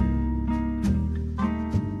sure.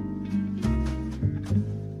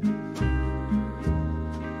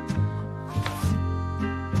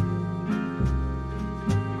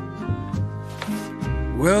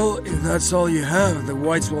 Well, if that's all you have, the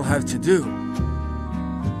Whites will have to do.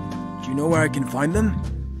 Do you know where I can find them?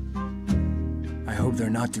 I hope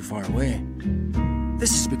they're not too far away.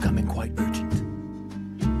 This is becoming quite urgent.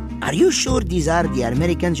 Are you sure these are the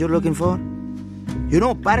Americans you're looking for? You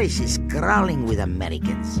know, Paris is crawling with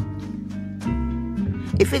Americans.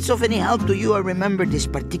 If it's of any help to you, I remember this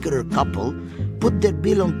particular couple put their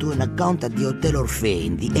bill onto an account at the Hotel Orphée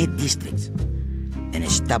in the 8 districts. An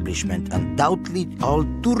establishment undoubtedly all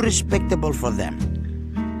too respectable for them.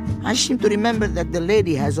 I seem to remember that the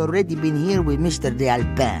lady has already been here with Mr. de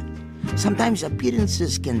Alpin. Sometimes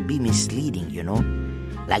appearances can be misleading, you know,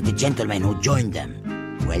 like the gentleman who joined them.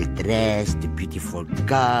 Well-dressed, a beautiful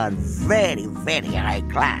car, very, very high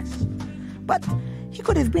class. But he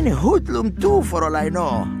could have been a hoodlum too, for all I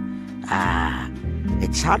know.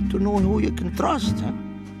 It's hard to know who you can trust, huh?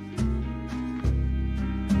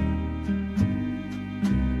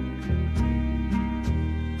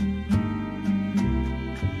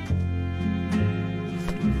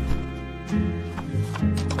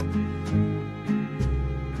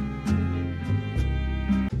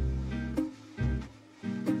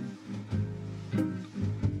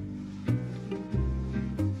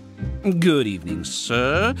 Good evening,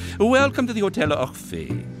 sir. Welcome to the Hotel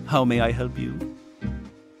Orphée. How may I help you?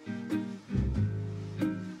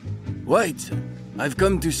 White. I've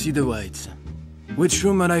come to see the Whites. Which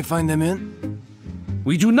room might I find them in?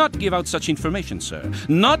 We do not give out such information, sir.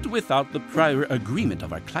 Not without the prior agreement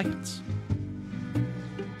of our clients.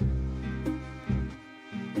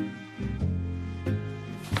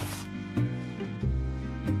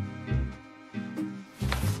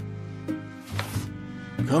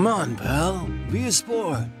 Come on, pal. Be a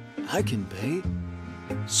sport. I can pay.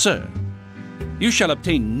 Sir, you shall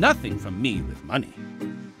obtain nothing from me with money.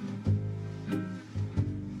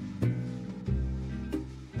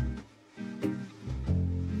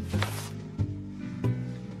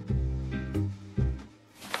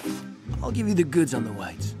 I'll give you the goods on the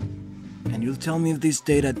Whites. And you'll tell me if they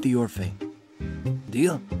stayed at the Orphée.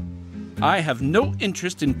 Deal? I have no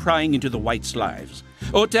interest in prying into the Whites' lives.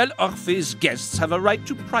 Hotel Orphée's guests have a right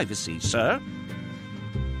to privacy, sir.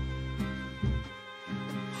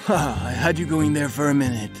 Ha, I had you going there for a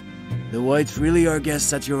minute. The Whites really are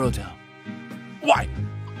guests at your hotel. Why?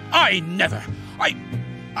 I never.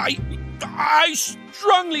 I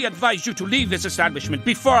strongly advise you to leave this establishment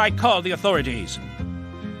before I call the authorities.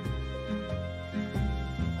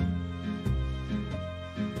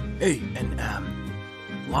 Hey, and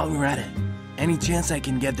while we're at it, any chance I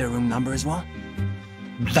can get their room number as well?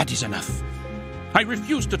 That is enough. I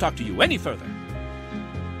refuse to talk to you any further.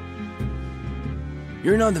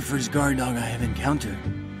 You're not the first guard dog I have encountered,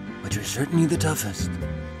 but you're certainly the toughest.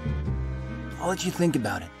 I'll let you think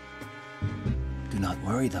about it. Do not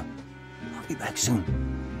worry, though. I'll be back soon.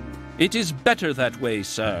 It is better that way,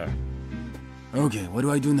 sir. Okay, what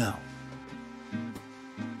do I do now?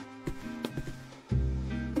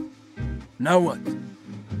 Now what?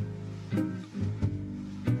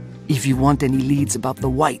 If you want any leads about the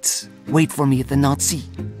Whites, wait for me at the Nazi.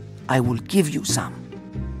 I will give you some.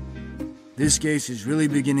 This case is really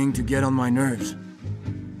beginning to get on my nerves.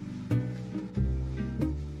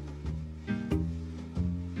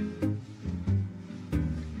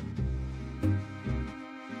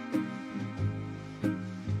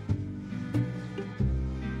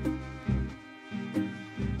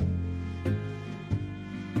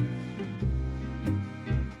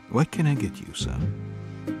 What can I get you, sir?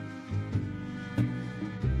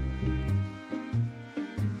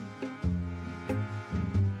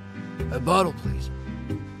 A bottle, please.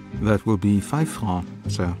 That will be 5 francs,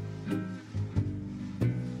 sir.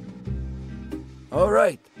 All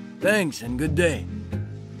right. Thanks and good day.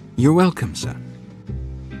 You're welcome, sir.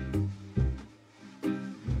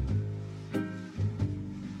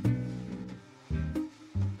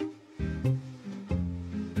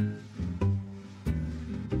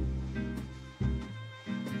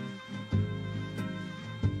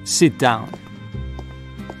 Sit down.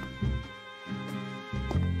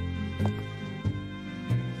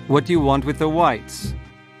 What do you want with the whites?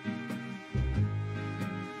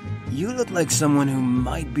 You look like someone who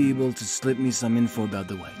might be able to slip me some info about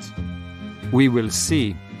the whites. We will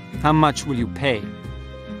see. How much will you pay?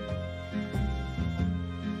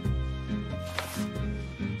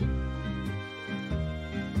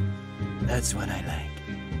 That's what I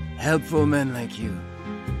like. Helpful men like you.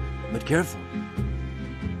 But careful.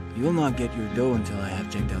 You'll not get your dough until I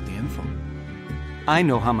have checked out the info. I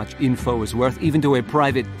know how much info is worth, even to a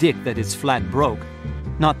private dick that is flat broke.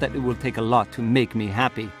 Not that it will take a lot to make me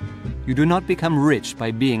happy. You do not become rich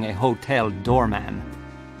by being a hotel doorman.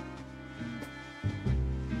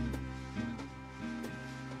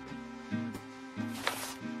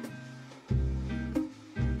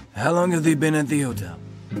 How long have they been at the hotel?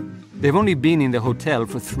 They've only been in the hotel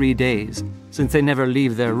for 3 days. Since they never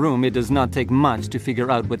leave their room, it does not take much to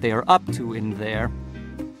figure out what they are up to in there.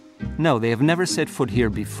 No, they have never set foot here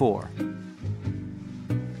before.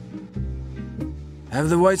 Have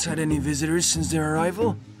the whites had any visitors since their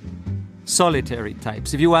arrival? Solitary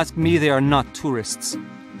types. If you ask me, they are not tourists.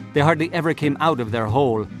 They hardly ever came out of their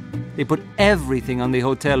hole. They put everything on the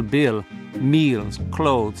hotel bill. Meals,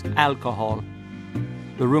 clothes, alcohol.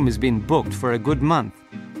 The room has been booked for a good month.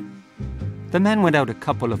 The man went out a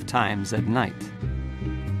couple of times at night.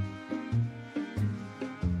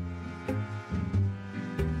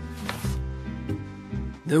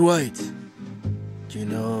 The whites. Do you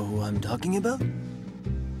know who I'm talking about?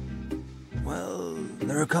 Well,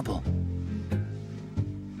 they're a couple.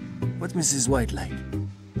 What's Mrs. White like?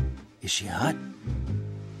 Is she hot?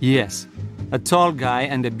 Yes. A tall guy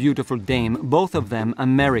and a beautiful dame, both of them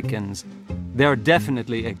Americans. They're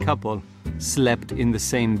definitely a couple. Slept in the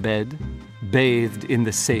same bed, bathed in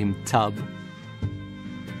the same tub.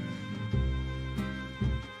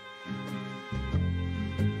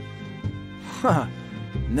 Ha!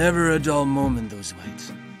 Never a dull moment, those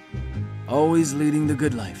whites. Always leading the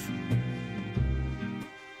good life.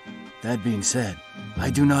 That being said, I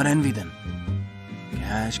do not envy them.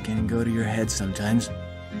 Cash can go to your head sometimes.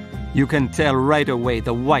 You can tell right away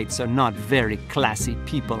the whites are not very classy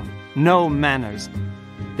people. No manners.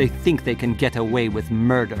 They think they can get away with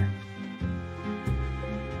murder.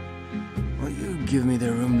 Will you give me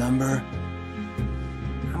their room number?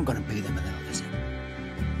 I'm gonna pay them a little visit.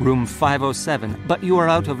 Room 507, but you are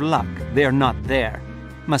out of luck. They are not there.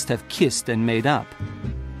 Must have kissed and made up.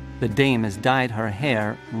 The dame has dyed her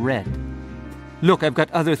hair red. Look, I've got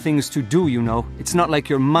other things to do, you know. It's not like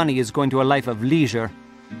your money is going to a life of leisure.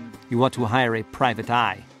 You ought to hire a private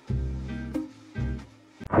eye.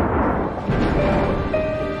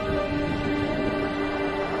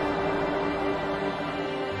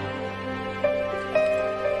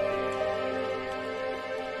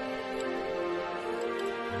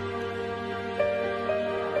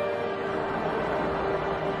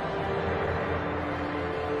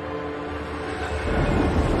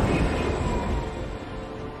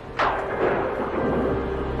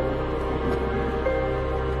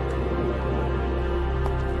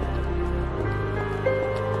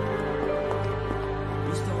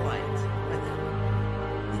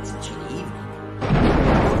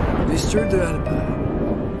 Mr. de Alpin,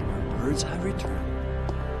 your birds have returned.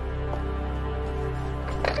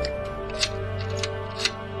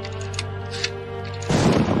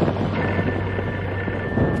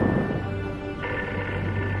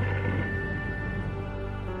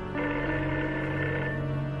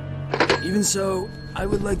 Even so, I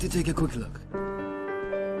would like to take a quick look.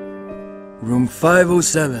 Room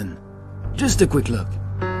 507. Just a quick look.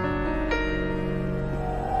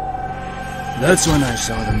 That's when I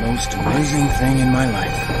saw the most amazing thing in my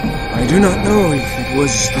life. I do not know if it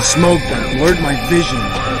was the smoke that blurred my vision,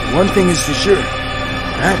 but one thing is for sure.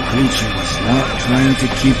 That creature was not trying to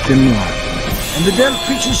keep them warm. And the damn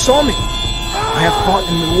creature saw me. I have fought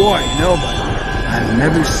in the war, you know, but I've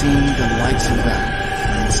never seen the likes of that.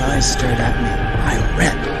 When its eyes stared at me, I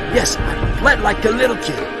ran. Yes, I fled like a little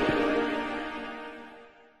kid.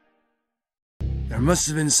 There must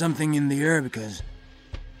have been something in the air because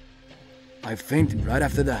I fainted right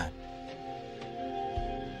after that.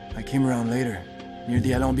 I came around later, near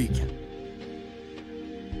the Alambic.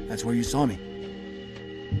 That's where you saw me.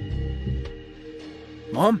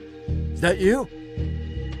 Mom? Is that you?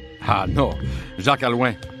 Ah, no. Jacques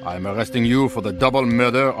Alouin. I'm arresting you for the double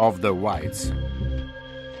murder of the Whites.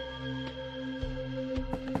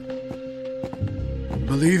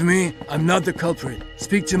 Believe me, I'm not the culprit.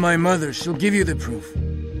 Speak to my mother. She'll give you the proof.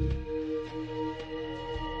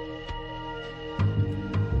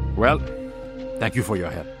 Well, thank you for your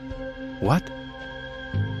help. What?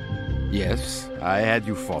 Yes, I had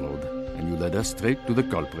you followed, and you led us straight to the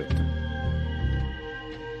culprit.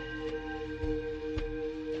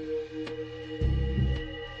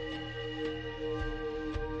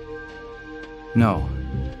 No.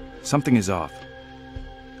 Something is off.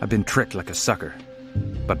 I've been tricked like a sucker.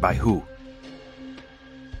 But by who?